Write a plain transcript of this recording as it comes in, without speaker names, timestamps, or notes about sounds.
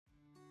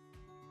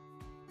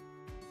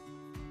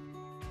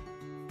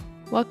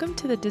Welcome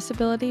to the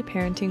Disability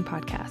Parenting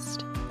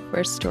Podcast,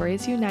 where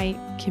stories unite,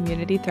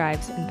 community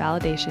thrives, and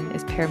validation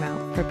is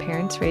paramount for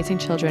parents raising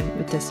children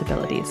with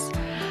disabilities.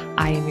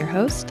 I am your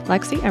host,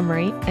 Lexi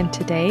Emery, and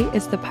today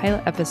is the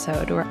pilot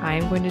episode where I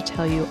am going to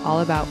tell you all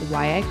about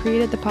why I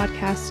created the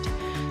podcast,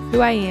 who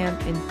I am,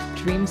 and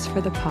dreams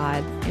for the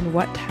pod, and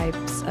what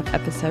types of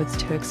episodes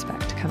to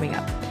expect coming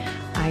up.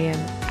 I am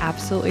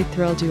absolutely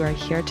thrilled you are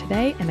here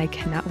today, and I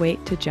cannot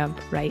wait to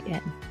jump right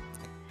in.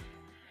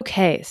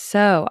 Okay,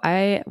 so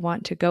I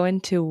want to go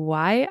into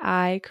why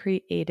I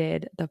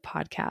created the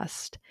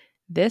podcast.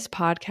 This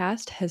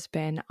podcast has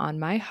been on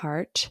my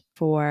heart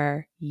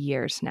for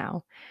years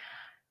now.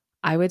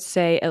 I would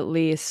say at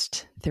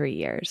least 3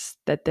 years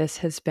that this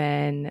has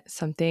been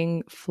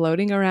something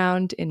floating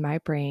around in my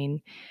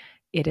brain.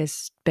 It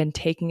has been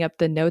taking up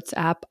the Notes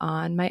app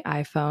on my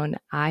iPhone.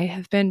 I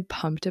have been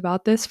pumped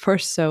about this for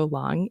so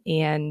long,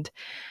 and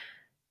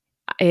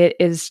it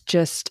is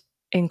just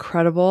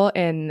incredible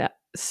and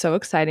so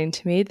exciting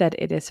to me that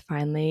it is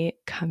finally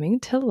coming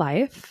to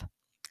life.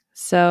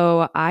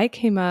 So I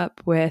came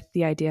up with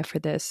the idea for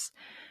this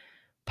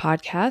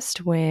podcast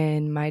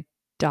when my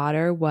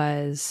daughter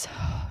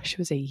she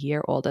was a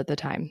year old at the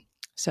time.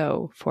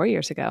 So 4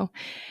 years ago.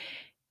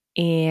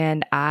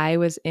 And I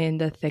was in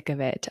the thick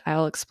of it.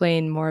 I'll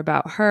explain more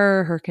about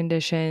her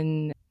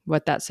condition,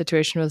 what that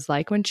situation was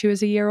like when she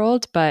was a year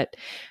old. But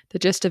the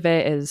gist of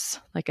it is,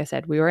 like I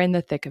said, we were in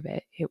the thick of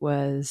it. It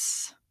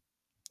was,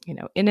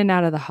 in and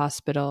out of the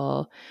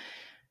hospital,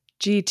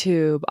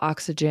 G-tube,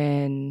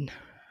 oxygen,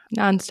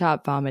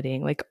 nonstop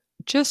vomiting, like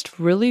just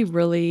really,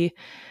 really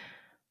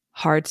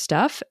hard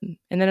stuff.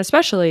 And then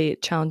especially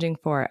challenging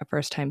for a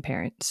first-time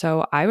parent.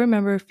 So I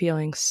remember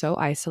feeling so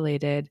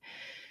isolated,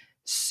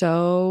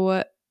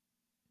 so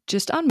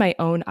just on my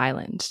own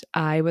island.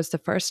 I was the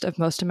first of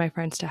most of my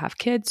friends to have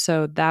kids,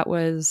 so that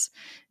was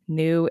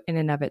new in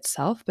and of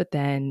itself. But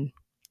then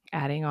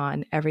adding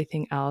on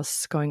everything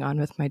else going on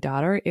with my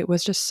daughter, it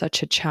was just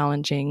such a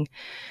challenging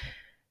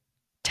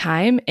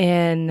time.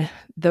 And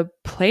the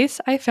place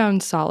I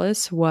found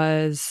solace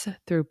was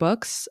through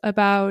books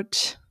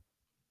about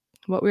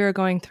what we were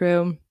going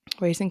through,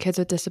 raising kids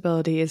with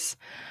disabilities,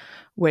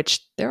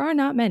 which there are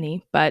not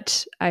many,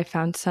 but I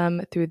found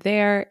some through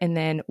there. And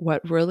then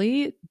what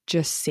really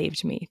just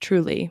saved me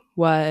truly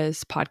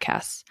was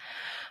podcasts.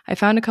 I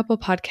found a couple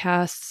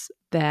podcasts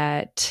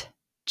that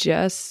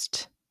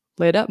just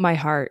lit up my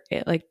heart.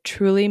 It like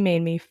truly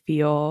made me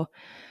feel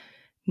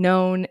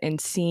known and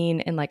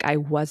seen, and like I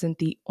wasn't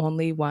the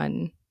only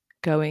one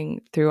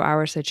going through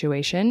our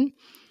situation.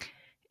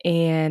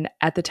 And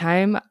at the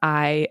time,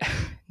 I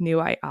knew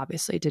I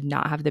obviously did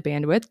not have the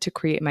bandwidth to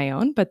create my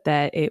own, but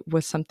that it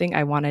was something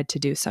I wanted to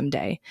do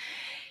someday.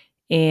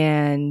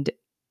 And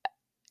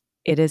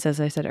it is,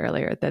 as I said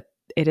earlier, that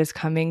it is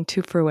coming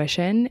to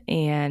fruition,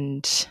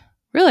 and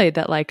really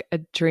that like a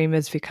dream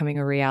is becoming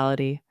a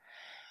reality.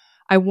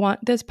 I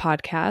want this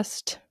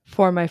podcast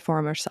for my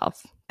former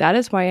self. That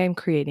is why I'm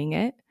creating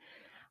it.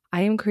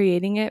 I am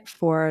creating it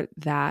for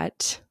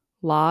that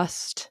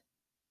lost,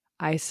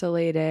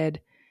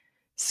 isolated,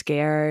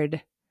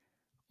 scared,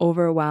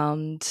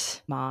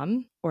 overwhelmed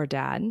mom or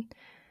dad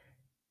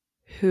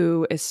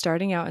who is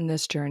starting out in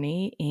this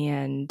journey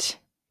and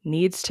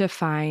needs to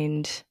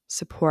find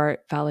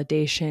support,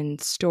 validation,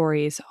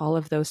 stories, all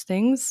of those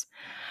things.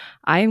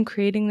 I am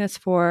creating this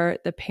for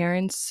the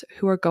parents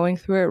who are going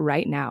through it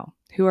right now,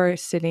 who are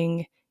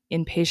sitting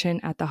inpatient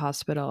at the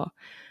hospital,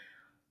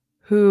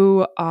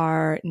 who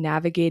are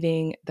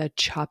navigating the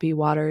choppy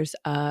waters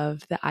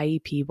of the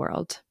IEP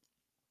world.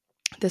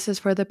 This is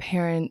for the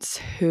parents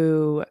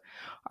who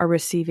are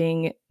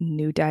receiving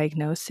new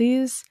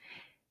diagnoses,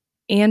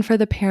 and for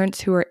the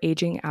parents who are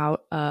aging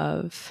out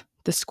of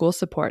the school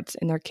supports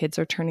and their kids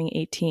are turning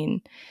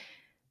 18.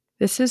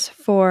 This is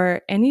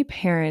for any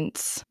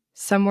parents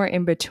somewhere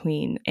in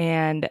between.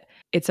 And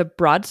it's a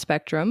broad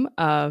spectrum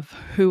of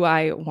who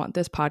I want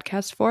this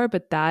podcast for,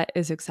 but that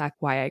is exactly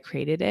why I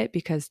created it,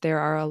 because there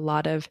are a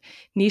lot of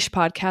niche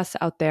podcasts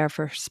out there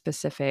for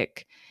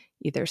specific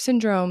either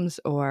syndromes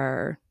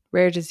or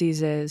rare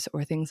diseases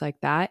or things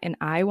like that. And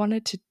I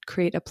wanted to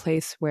create a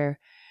place where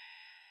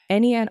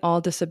any and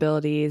all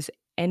disabilities,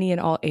 any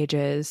and all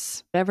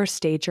ages, whatever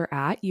stage you're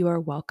at, you are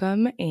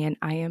welcome. And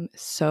I am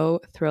so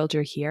thrilled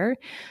you're here.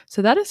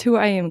 So that is who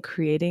I am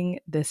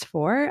creating this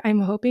for. I'm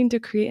hoping to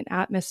create an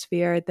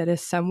atmosphere that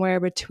is somewhere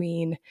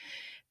between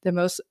the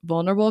most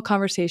vulnerable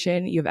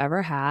conversation you've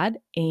ever had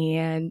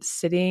and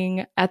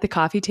sitting at the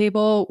coffee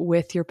table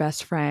with your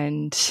best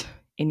friend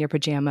in your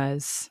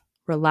pajamas,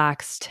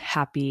 relaxed,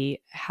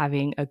 happy,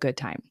 having a good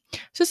time.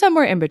 So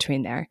somewhere in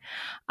between there.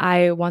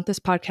 I want this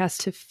podcast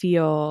to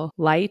feel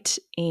light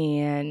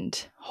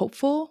and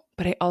hopeful,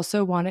 but I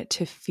also want it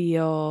to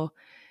feel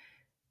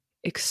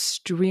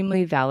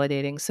extremely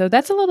validating. So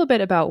that's a little bit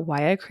about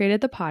why I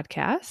created the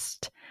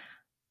podcast.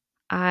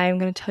 I'm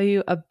going to tell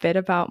you a bit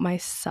about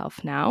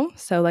myself now.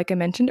 So like I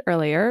mentioned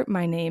earlier,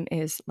 my name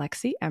is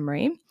Lexi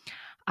Emery.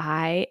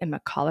 I am a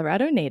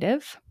Colorado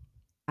native.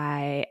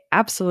 I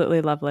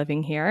absolutely love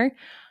living here.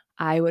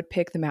 I would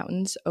pick the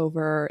mountains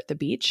over the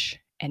beach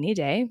any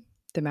day.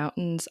 The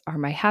mountains are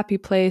my happy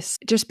place.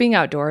 Just being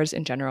outdoors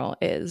in general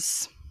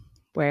is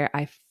where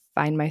I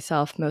find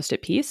myself most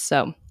at peace.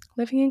 So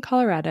living in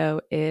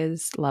Colorado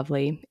is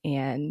lovely,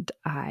 and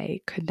I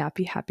could not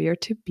be happier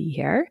to be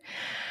here.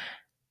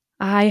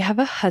 I have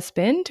a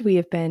husband. We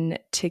have been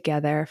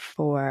together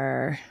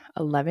for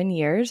 11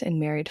 years and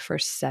married for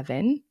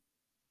 7.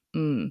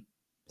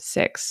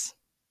 6.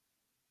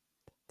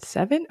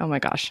 7? Oh my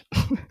gosh.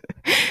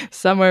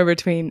 Somewhere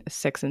between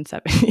 6 and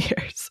 7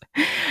 years.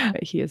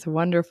 He is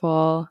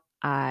wonderful.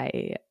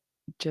 I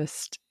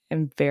just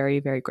am very,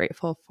 very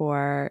grateful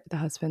for the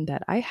husband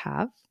that I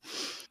have.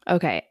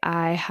 Okay,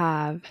 I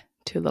have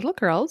 2 little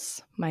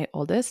girls. My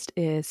oldest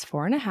is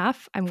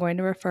 4.5. I'm going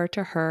to refer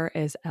to her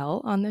as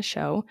Elle on the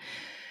show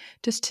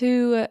just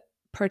to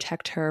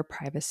protect her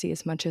privacy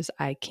as much as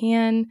I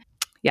can.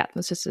 Yeah, it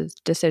was just a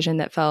decision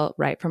that felt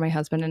right for my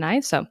husband and I.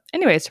 So,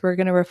 anyways, we're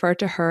going to refer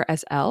to her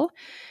as Elle.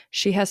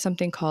 She has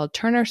something called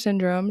Turner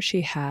syndrome.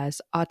 She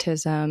has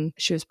autism.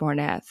 She was born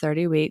at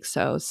 30 weeks,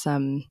 so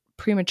some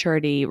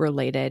prematurity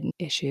related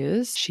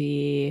issues.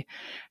 She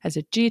has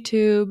a G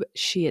tube.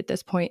 She at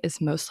this point is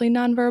mostly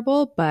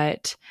nonverbal,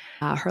 but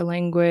her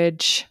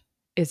language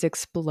is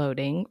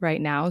exploding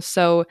right now.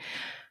 So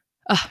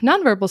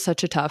nonverbal is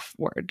such a tough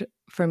word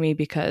for me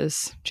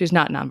because she's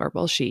not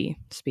nonverbal. She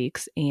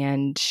speaks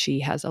and she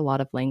has a lot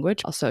of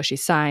language. Also, she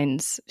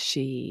signs,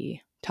 she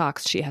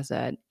talks, she has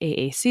an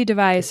AAC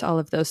device, all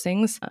of those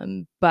things.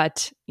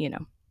 But,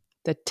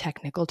 the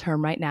technical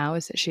term right now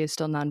is that she is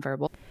still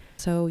nonverbal.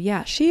 So,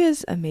 yeah, she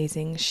is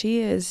amazing. She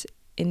is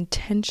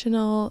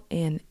intentional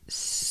and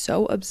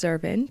so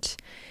observant.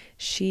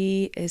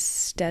 She is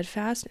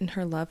steadfast in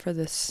her love for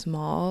the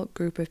small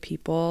group of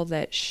people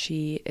that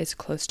she is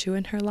close to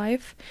in her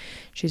life.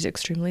 She's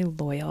extremely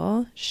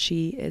loyal.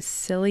 She is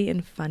silly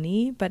and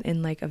funny, but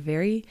in like a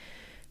very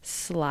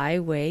sly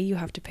way you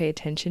have to pay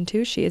attention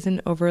to. She isn't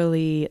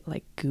overly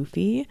like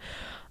goofy.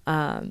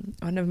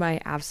 One of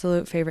my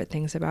absolute favorite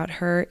things about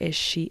her is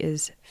she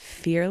is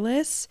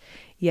fearless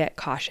yet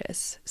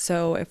cautious.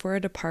 So if we're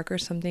at a park or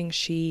something,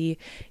 she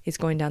is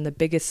going down the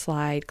biggest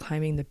slide,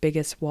 climbing the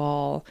biggest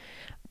wall,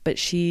 but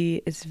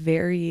she is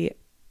very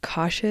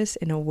cautious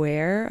and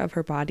aware of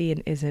her body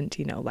and isn't,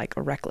 like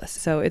a reckless.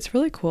 So it's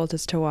really cool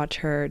just to watch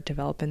her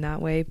develop in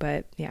that way.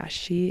 But yeah,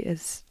 she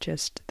is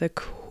just the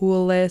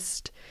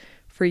coolest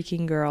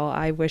freaking girl.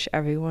 I wish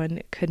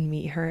everyone could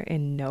meet her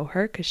and know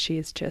her because she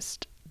is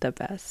just the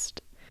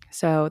best.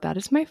 So that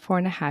is my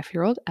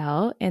 4.5-year-old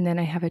Elle. And then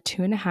I have a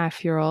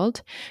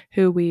 2.5-year-old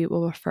who we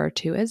will refer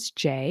to as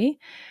Jay.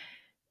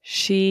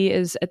 She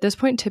is at this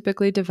point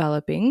typically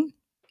developing.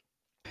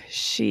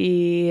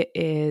 She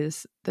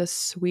is the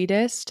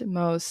sweetest,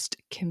 most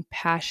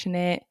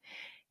compassionate,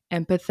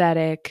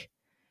 empathetic,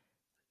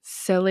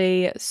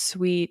 silly,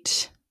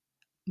 sweet,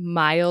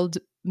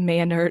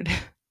 mild-mannered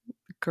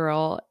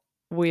girl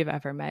we've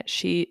ever met.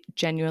 She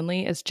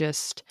genuinely is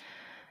just,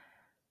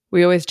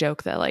 we always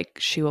joke that like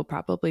she will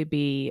probably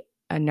be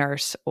a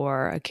nurse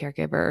or a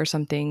caregiver or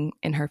something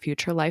in her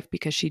future life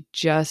because she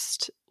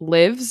just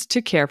lives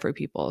to care for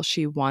people.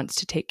 She wants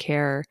to take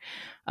care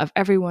of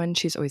everyone.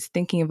 She's always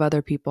thinking of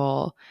other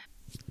people.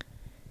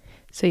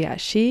 So yeah,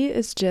 she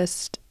is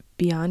just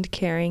beyond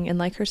caring and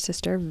like her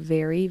sister,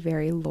 very,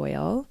 very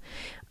loyal.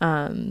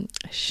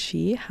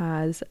 She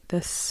has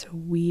the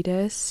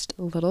sweetest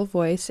little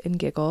voice and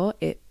giggle.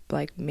 It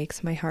like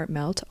makes my heart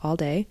melt all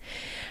day.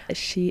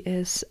 She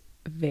is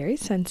very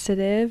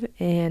sensitive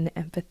and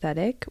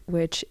empathetic,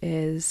 which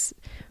is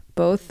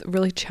both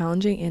really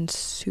challenging and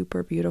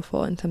super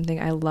beautiful and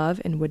something I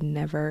love and would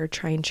never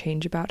try and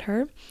change about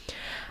her.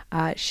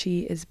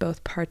 She is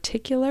both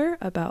particular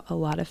about a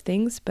lot of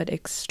things, but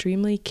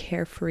extremely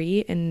carefree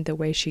in the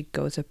way she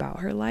goes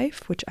about her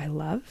life, which I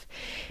love.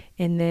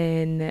 And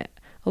then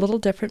a little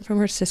different from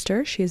her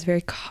sister, she is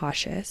very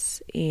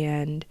cautious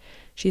and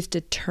she's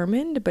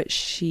determined, but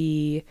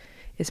she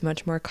is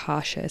much more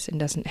cautious and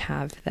doesn't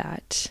have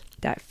that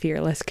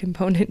fearless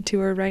component to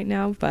her right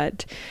now.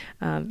 But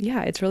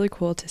yeah, it's really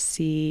cool to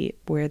see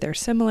where they're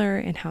similar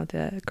and how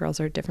the girls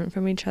are different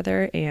from each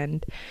other.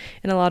 And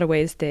in a lot of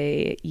ways,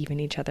 they even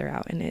each other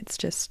out. And it's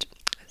just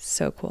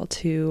so cool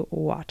to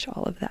watch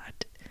all of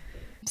that.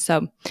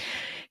 So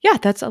yeah,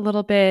 that's a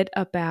little bit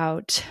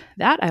about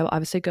that. I will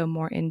obviously go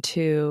more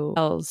into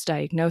Elle's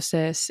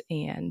diagnosis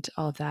and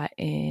all of that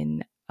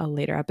in a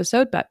later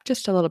episode, but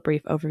just a little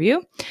brief overview.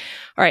 All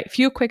right, a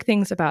few quick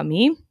things about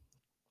me.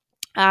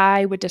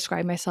 I would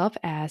describe myself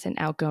as an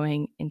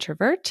outgoing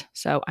introvert.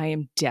 So I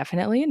am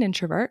definitely an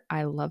introvert.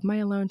 I love my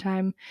alone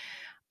time.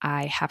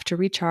 I have to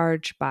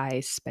recharge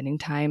by spending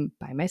time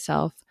by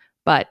myself,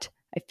 but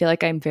I feel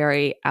like I'm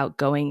very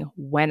outgoing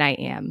when I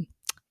am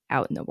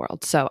out in the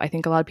world. So I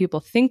think a lot of people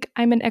think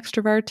I'm an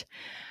extrovert.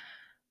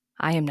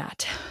 I am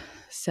not.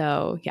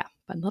 So yeah,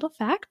 fun little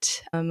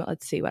fact.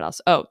 Let's see what else.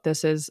 Oh,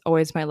 this is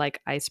always my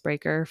like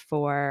icebreaker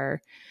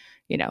for,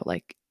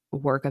 like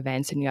work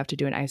events and you have to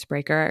do an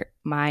icebreaker.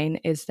 Mine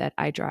is that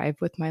I drive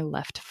with my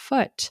left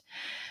foot.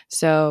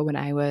 So when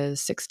I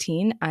was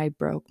 16, I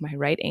broke my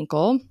right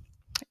ankle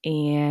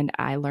and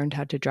I learned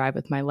how to drive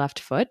with my left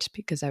foot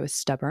because I was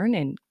stubborn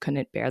and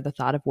couldn't bear the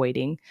thought of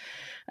waiting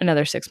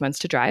another 6 months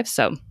to drive.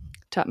 So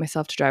taught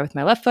myself to drive with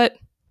my left foot.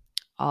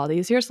 All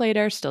these years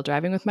later, still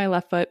driving with my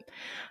left foot.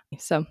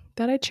 So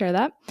thought I'd share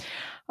that.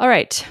 All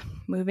right,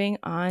 moving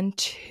on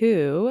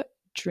to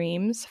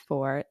dreams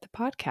for the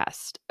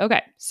podcast.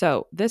 Okay,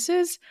 so this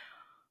is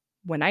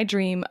when I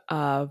dream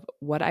of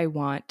what I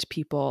want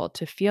people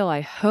to feel.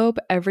 I hope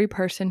every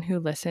person who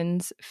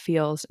listens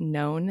feels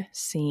known,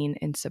 seen,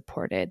 and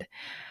supported.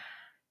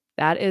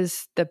 That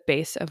is the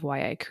base of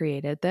why I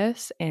created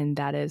this, and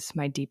that is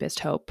my deepest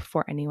hope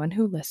for anyone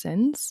who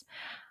listens.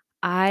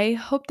 I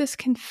hope this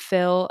can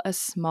fill a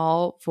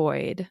small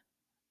void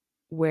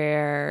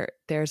where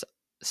there's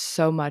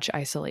so much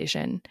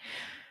isolation.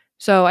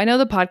 So I know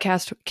the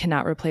podcast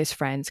cannot replace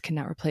friends,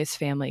 cannot replace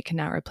family,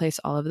 cannot replace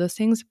all of those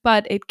things,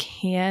 but it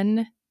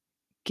can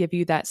give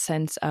you that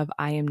sense of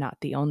I am not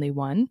the only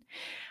one.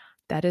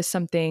 That is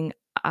something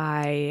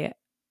I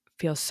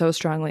feel so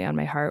strongly on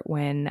my heart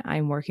when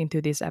I'm working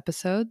through these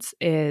episodes,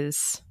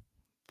 is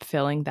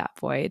filling that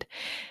void.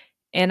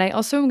 And I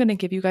also am going to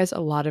give you guys a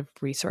lot of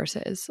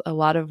resources, a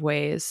lot of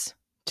ways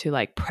to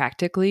like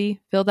practically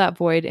fill that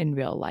void in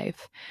real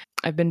life.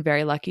 I've been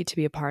very lucky to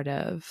be a part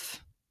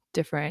of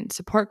different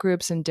support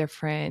groups and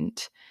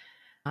different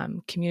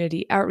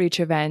community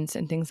outreach events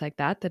and things like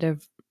that that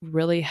have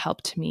really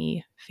helped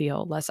me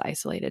feel less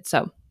isolated.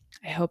 So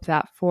I hope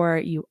that for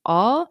you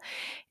all.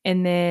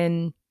 And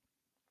then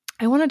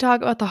I want to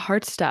talk about the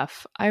hard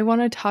stuff. I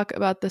want to talk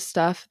about the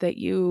stuff that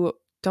you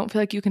don't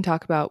feel like you can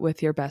talk about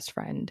with your best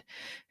friend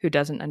who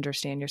doesn't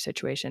understand your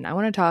situation. I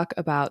want to talk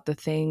about the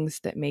things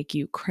that make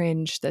you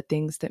cringe, the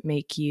things that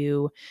make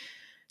you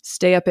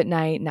stay up at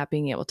night, not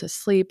being able to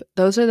sleep.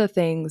 Those are the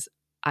things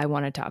I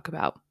want to talk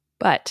about.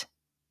 But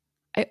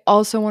I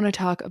also want to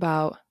talk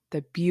about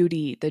the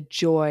beauty, the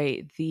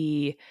joy,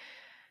 the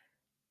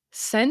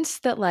sense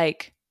that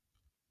like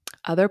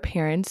other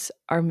parents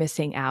are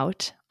missing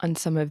out on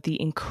some of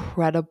the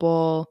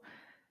incredible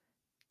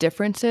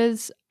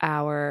differences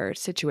our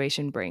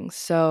situation brings.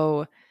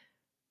 So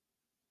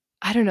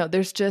I don't know,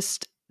 there's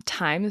just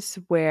times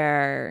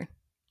where,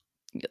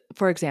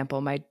 for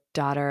example, my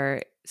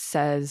daughter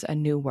says a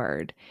new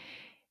word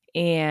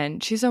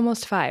and she's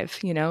almost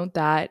 5,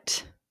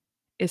 that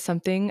is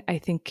something I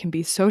think can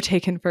be so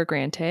taken for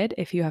granted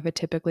if you have a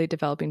typically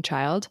developing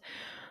child.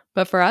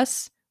 But for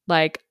us,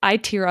 like I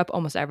tear up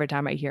almost every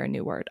time I hear a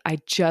new word. I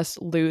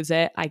just lose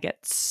it. I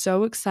get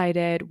so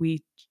excited.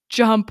 We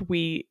jump.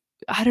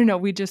 I don't know,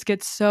 we just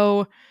get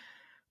so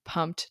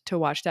pumped to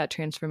watch that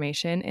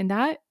transformation. And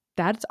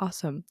that's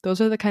awesome.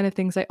 Those are the kind of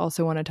things I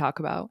also want to talk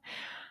about.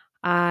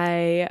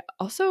 I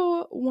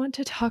also want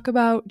to talk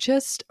about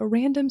just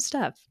random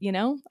stuff,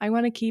 I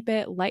want to keep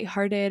it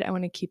lighthearted. I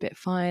want to keep it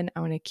fun. I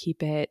want to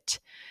keep it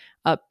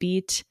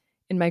upbeat.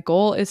 And my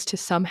goal is to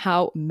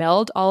somehow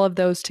meld all of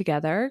those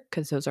together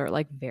because those are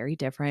like very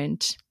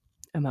different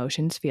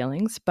emotions,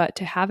 feelings, but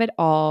to have it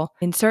all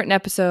in certain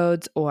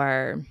episodes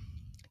or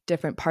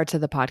different parts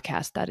of the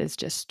podcast, that is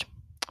just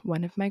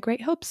one of my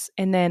great hopes.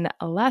 And then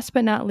last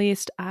but not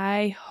least,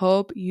 I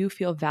hope you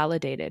feel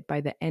validated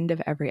by the end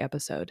of every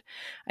episode.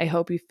 I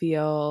hope you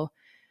feel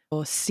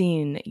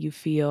seen, you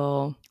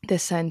feel the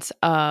sense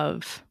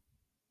of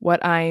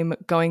what I'm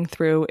going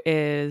through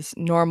is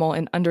normal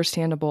and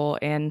understandable,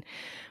 and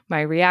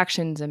my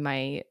reactions and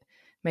my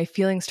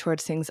feelings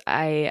towards things.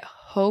 I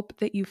hope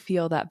that you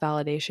feel that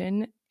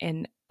validation,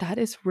 and that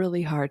is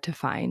really hard to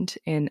find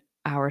in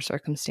our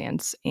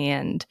circumstance,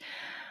 and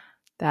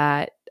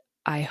that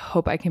I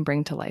hope I can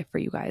bring to life for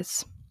you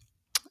guys.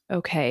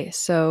 Okay,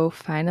 so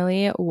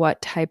finally,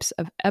 what types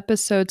of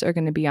episodes are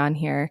going to be on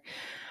here?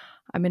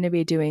 I'm going to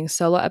be doing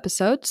solo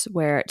episodes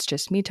where it's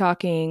just me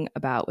talking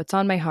about what's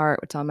on my heart,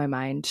 what's on my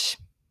mind,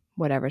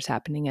 whatever's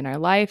happening in our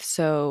life.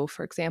 So,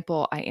 for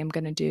example, I am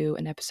going to do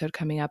an episode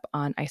coming up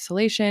on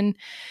isolation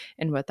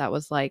and what that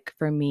was like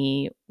for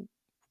me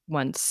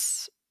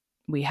once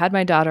we had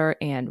my daughter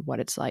and what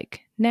it's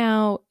like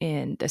now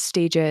and the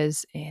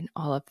stages and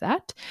all of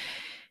that.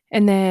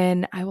 And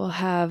then I will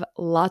have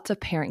lots of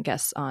parent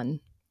guests on.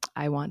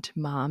 I want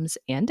moms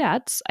and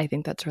dads. I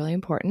think that's really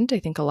important. I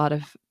think a lot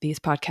of these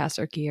podcasts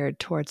are geared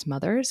towards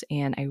mothers,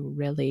 and I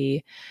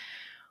really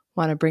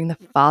want to bring the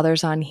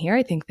fathers on here.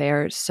 I think they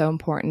are so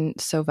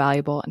important, so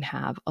valuable, and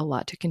have a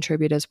lot to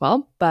contribute as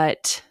well.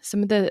 But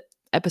some of the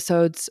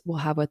episodes we'll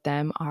have with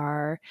them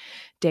are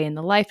day in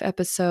the life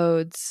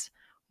episodes,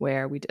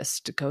 where we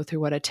just go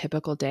through what a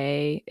typical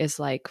day is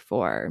like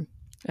for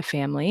a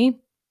family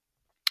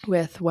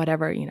with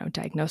whatever,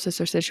 diagnosis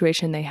or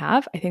situation they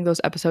have. I think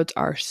those episodes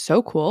are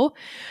so cool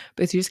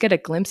because you just get a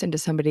glimpse into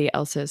somebody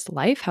else's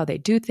life, how they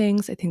do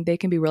things. I think they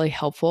can be really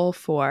helpful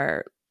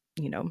for,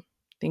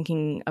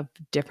 thinking of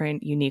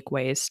different unique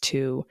ways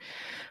to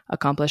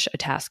accomplish a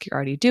task you're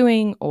already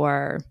doing,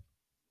 or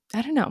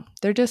I don't know.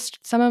 They're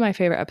just some of my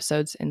favorite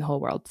episodes in the whole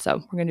world. So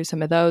we're going to do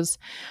some of those.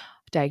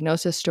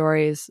 diagnosis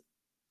stories.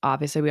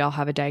 Obviously, we all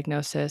have a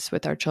diagnosis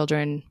with our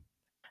children,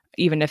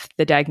 even if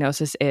the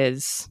diagnosis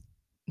is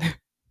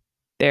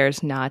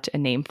there's not a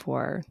name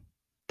for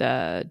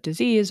the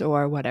disease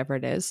or whatever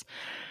it is.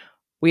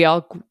 We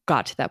all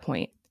got to that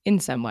point in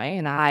some way.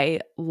 And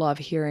I love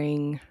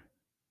hearing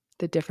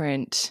the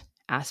different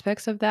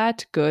aspects of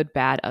that, good,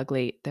 bad,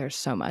 ugly. There's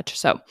so much.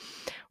 So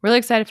really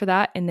excited for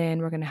that. And then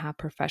we're going to have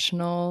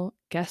professional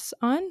guests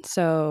on.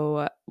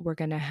 So we're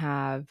going to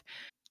have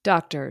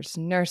doctors,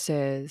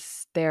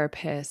 nurses,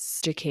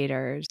 therapists,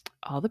 educators,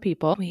 all the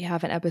people. We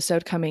have an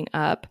episode coming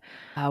up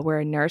where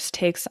a nurse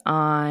takes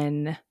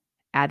on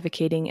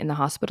advocating in the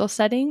hospital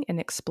setting and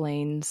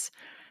explains,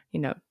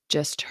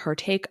 just her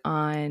take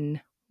on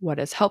what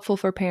is helpful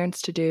for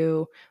parents to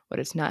do, what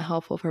is not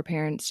helpful for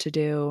parents to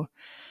do,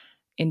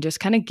 and just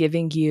kind of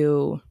giving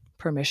you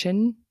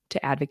permission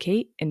to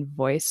advocate and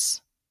voice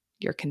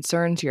your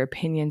concerns, your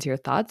opinions, your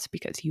thoughts,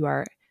 because you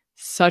are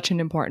such an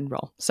important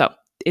role. So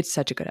it's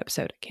such a good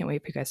episode. I can't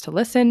wait for you guys to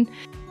listen.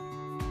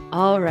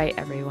 All right,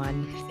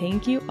 everyone.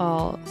 Thank you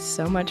all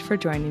so much for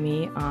joining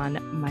me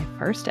on my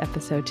first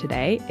episode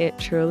today. It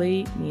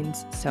truly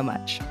means so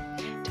much.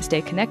 To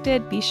stay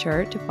connected, be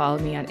sure to follow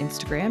me on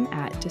Instagram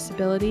at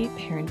Disability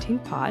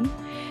Parenting Pod.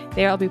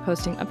 There I'll be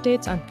posting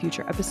updates on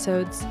future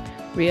episodes,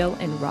 real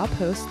and raw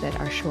posts that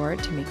are sure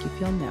to make you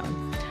feel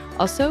known.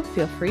 Also,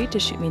 feel free to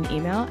shoot me an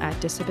email at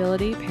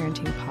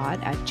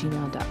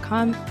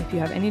disabilityparentingpod@gmail.com if you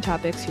have any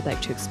topics you'd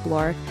like to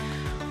explore,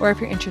 or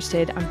if you're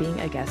interested in being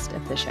a guest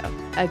of the show.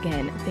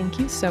 Again, thank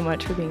you so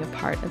much for being a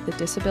part of the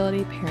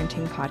Disability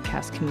Parenting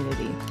Podcast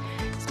community.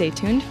 Stay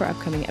tuned for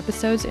upcoming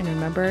episodes, and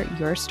remember,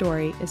 your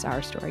story is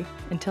our story.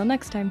 Until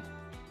next time.